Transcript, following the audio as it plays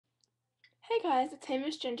Hey guys, it's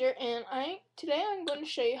Hamish Ginger, and today I'm going to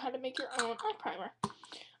show you how to make your own eye primer.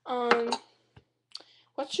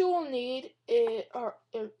 What you will need is a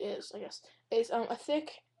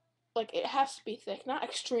thick, like it has to be thick, not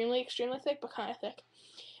extremely thick, but kind of thick.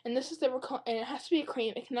 And this is and it has to be a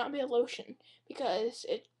cream. It cannot be a lotion because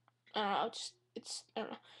I don't know, I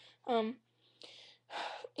don't know.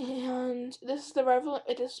 And this is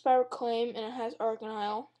it is by Reclaim, and it has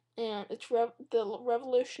arganile, and it's the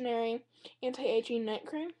revolutionary anti-aging night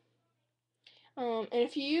cream. And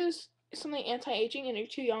if you use something anti-aging and you're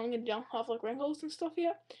too young and don't have like wrinkles and stuff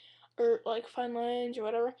yet, or like fine lines or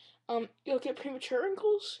whatever, you'll get premature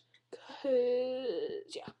wrinkles. So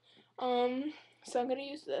I'm gonna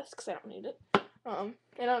use this because I don't need it. And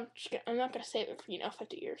I'm not gonna save it for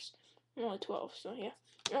 50 years. I'm only 12, so yeah.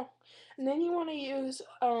 Oh, and then you want to use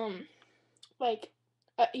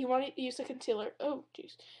you want to use a concealer. Oh,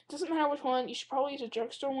 jeez. Doesn't matter which one. You should probably use a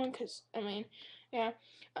drugstore one because, yeah.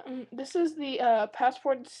 This is the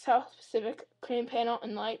Passport South Pacific Cream Panel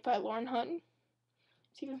and Light by Lauren Hutton.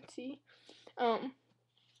 As you can see. I'm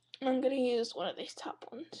going to use one of these top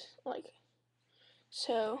ones.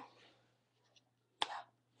 So.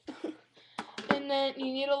 Yeah. And then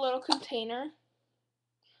you need a little container.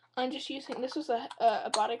 I'm just using, this was a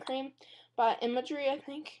body cream by Imagery, I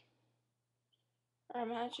think. Or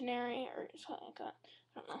Imaginary, or something like that.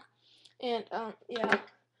 I don't know. And, yeah.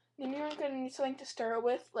 Then you're going to need something to stir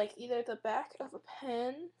with, like either the back of a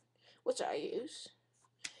pen, which I use,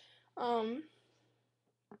 like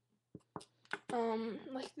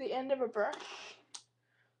the end of a brush,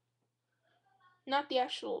 not the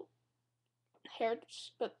actual hair,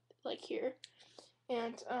 but like here,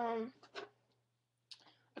 and,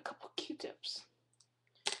 a couple Q-tips.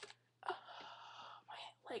 Oh, my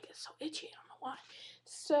leg is so itchy, I don't know why.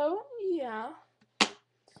 So, yeah,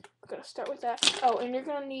 we're going to start with that. Oh, and you're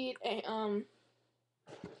going to need a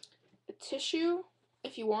tissue,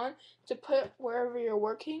 if you want, to put wherever you're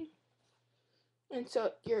working, and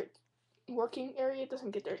so your working area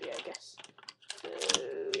doesn't get dirty, I guess. So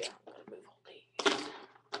yeah, I'm gonna move all these.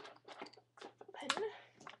 Pen.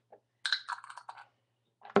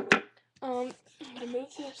 I'm gonna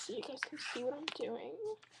move this so you guys can see what I'm doing.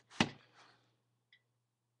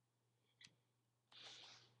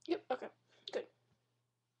 Yep. Okay. Good.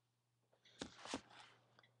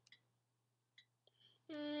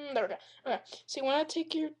 There we go. Okay. So you want to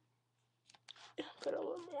take your put a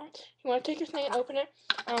little more. You want to take your thing and open it.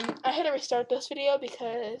 I had to restart this video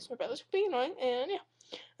because my brother's being annoying, and yeah.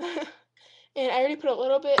 And I already put a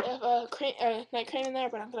little bit of night cream in there,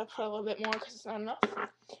 but I'm gonna put a little bit more because it's not enough.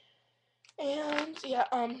 And yeah,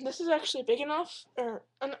 this is actually big enough.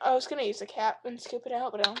 I was gonna use a cap and scoop it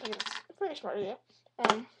out, but I don't think it's a very smart idea.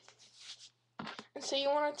 And so you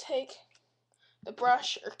want to take the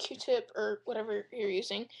brush or Q-tip or whatever you're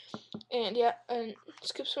using, and yeah, and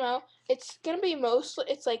scoop some out. It's gonna be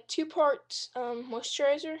it's like 2 parts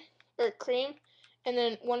moisturizer or cream, and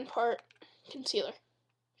then 1 part concealer.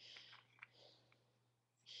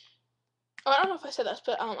 Oh, I don't know if I said that,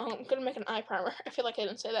 but I'm gonna make an eye primer. I feel like I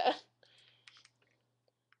didn't say that.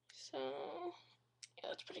 So yeah,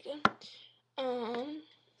 that's pretty good.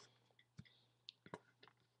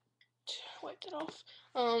 Wiped it off.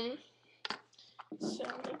 So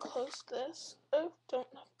I'm gonna close this. Oh,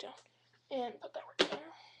 don't knock it down. And put that right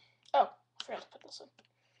there. Oh, I forgot to put this in.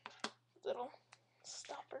 Little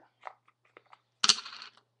stopper.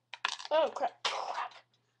 Oh, crap.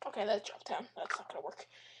 Okay, that dropped down. That's not gonna work.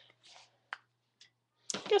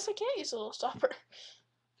 Guess I can't use a little stopper.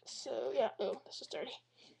 So, yeah. Oh, this is dirty.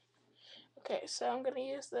 Okay, so I'm gonna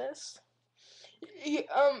use this.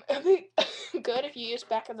 It'd be good if you use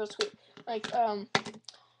back of those,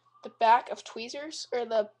 the back of tweezers, or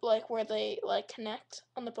the, where they, connect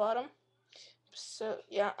on the bottom. So,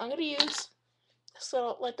 yeah, I'm gonna use this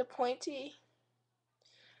little, the pointy,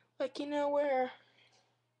 where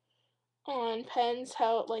on pens,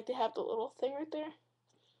 how, they have the little thing right there?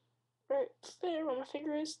 Right there where my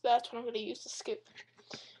finger is? That's what I'm gonna use to scoop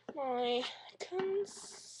my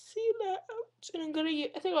concealer out. And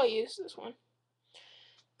I think I'll use this one.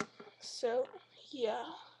 So,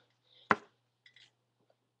 yeah.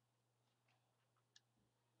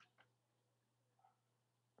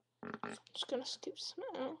 I'm just gonna scoop some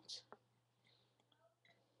out.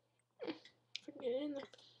 If I can get it in there.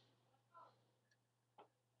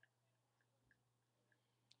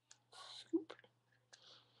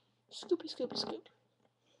 Scoop. Scoopy, scoopy, scoop.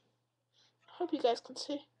 I hope you guys can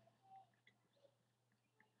see.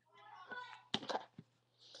 Okay.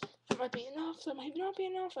 That might be enough. That might not be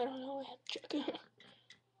enough. I don't know. I have to check.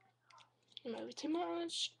 It might be too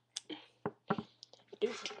much. No.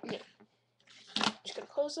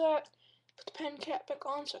 close that. Put the pen cap back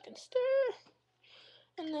on so I can stir.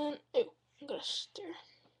 And then, I'm gonna stir.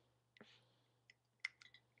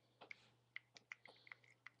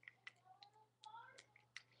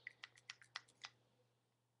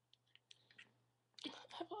 I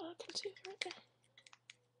have a lot of concealer right there.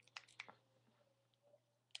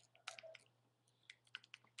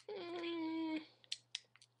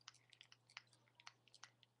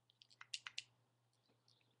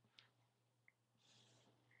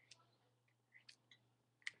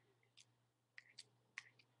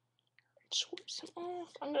 Swipe some off.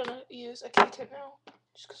 I'm gonna use a Q-tip now,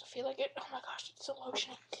 just because I feel like it. Oh my gosh, it's so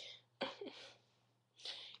lotiony.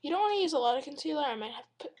 You don't want to use a lot of concealer. I might have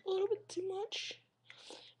to put a little bit too much.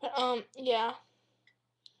 But yeah,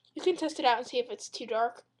 you can test it out and see if it's too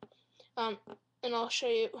dark. And I'll show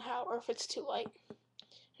you how, or if it's too light.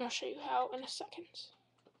 And I'll show you how in a second.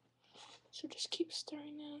 So just keep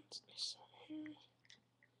stirring that.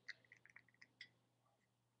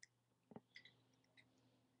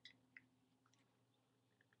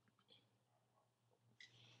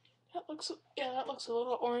 That looks a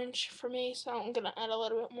little orange for me, so I'm gonna add a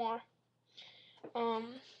little bit more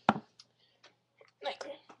night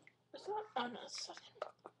cream. Is that? Oh no, it's something.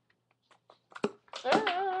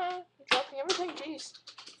 I'm dropping everything, jeez.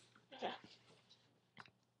 Okay.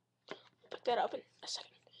 Pick that up in a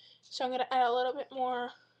second. So I'm gonna add a little bit more.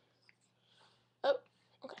 Oh,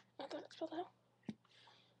 okay. I got it spelled out.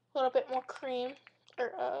 A little bit more cream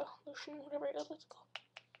or lotion, whatever it is called.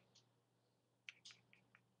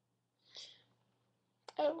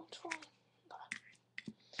 Oh, it's falling.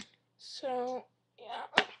 So yeah,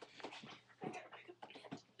 I gotta pick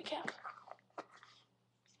up the cap.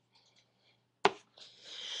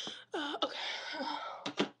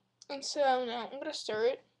 Okay. And so now I'm gonna stir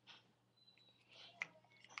it.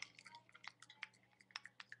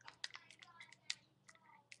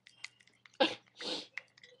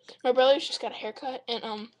 My brother's just got a haircut,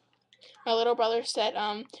 and my little brother said,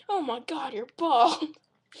 oh my god, you're bald.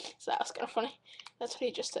 So that was kind of funny. That's what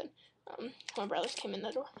he just said. My brothers came in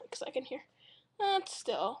the door because I can hear. It's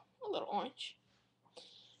still a little orange.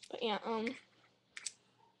 But yeah,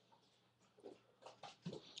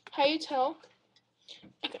 how you tell?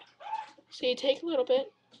 Okay, so you take a little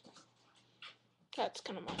bit. That's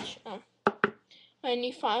kind of much. And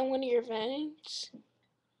you find one of your veins.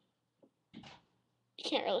 You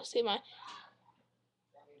can't really see my.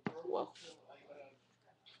 Whoa.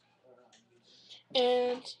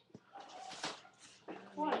 And.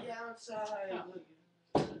 Why? Outside.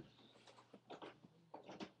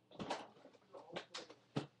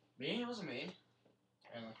 Me? It wasn't me.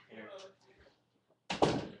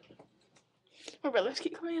 My brothers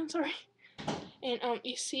keep coming in, sorry. And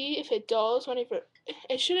you see if it dulls whenever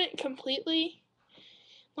it shouldn't completely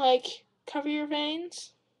like cover your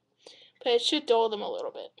veins, but it should dull them a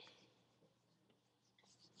little bit.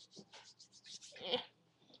 Yeah,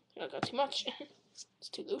 I don't got too much. It's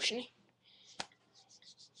too lotiony.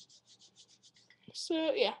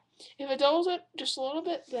 So yeah, if it dulls it just a little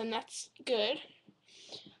bit, then that's good.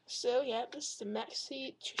 So yeah, this is the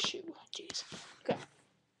Maxi Tissue. Jeez. Okay.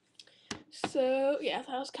 So yeah,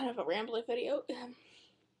 that was kind of a rambling video.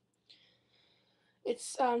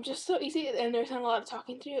 It's just so easy, and there's not a lot of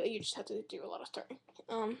talking to do. You just have to do a lot of stirring.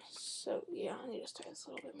 So yeah, I need to stir this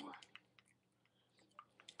a little bit more.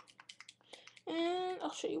 And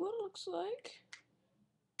I'll show you what it looks like.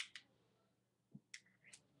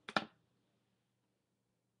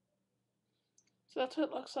 So that's what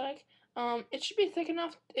it looks like. It should be thick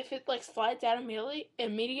enough. If it like slides out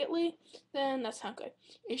immediately, then that's not good.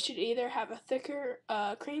 You should either have a thicker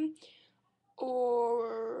cream,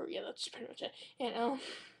 or yeah, that's pretty much it. And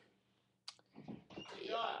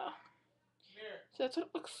yeah. So that's what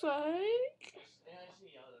it looks like.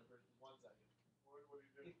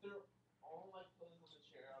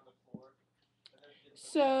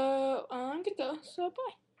 So I'm good to go. So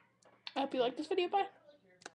bye. I hope you liked this video. Bye.